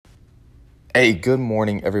Hey, good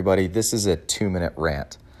morning, everybody. This is a 2-minute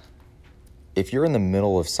rant. If you're in the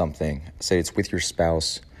middle of something, say it's with your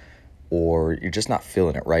spouse, or you're just not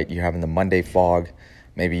feeling it, right? You're having the Monday fog.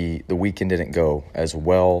 Maybe the weekend didn't go as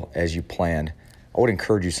well as you planned. I would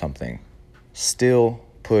encourage you something. Still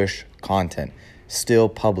push content. Still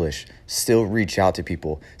publish. Still reach out to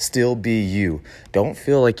people. Still be you. Don't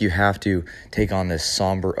feel like you have to take on this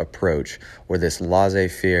somber approach or this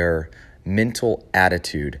laissez-faire mental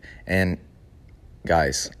attitude. And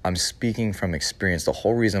guys, I'm speaking from experience. The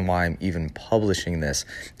whole reason why I'm even publishing this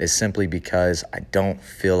is simply because I don't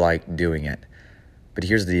feel like doing it. But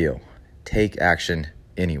here's the deal. Take action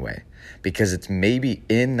anyway. Because it's maybe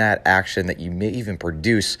in that action that you may even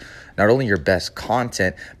produce not only your best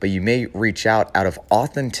content, but you may reach out of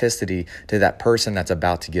authenticity to that person that's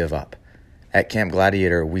about to give up. At Camp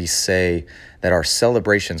Gladiator, we say that our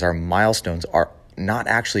celebrations, our milestones are not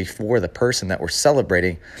actually for the person that we're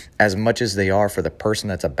celebrating as much as they are for the person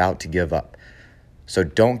that's about to give up. So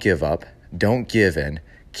don't give up. Don't give in.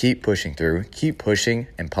 Keep pushing through. Keep pushing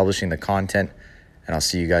and publishing the content. And I'll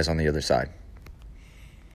see you guys on the other side.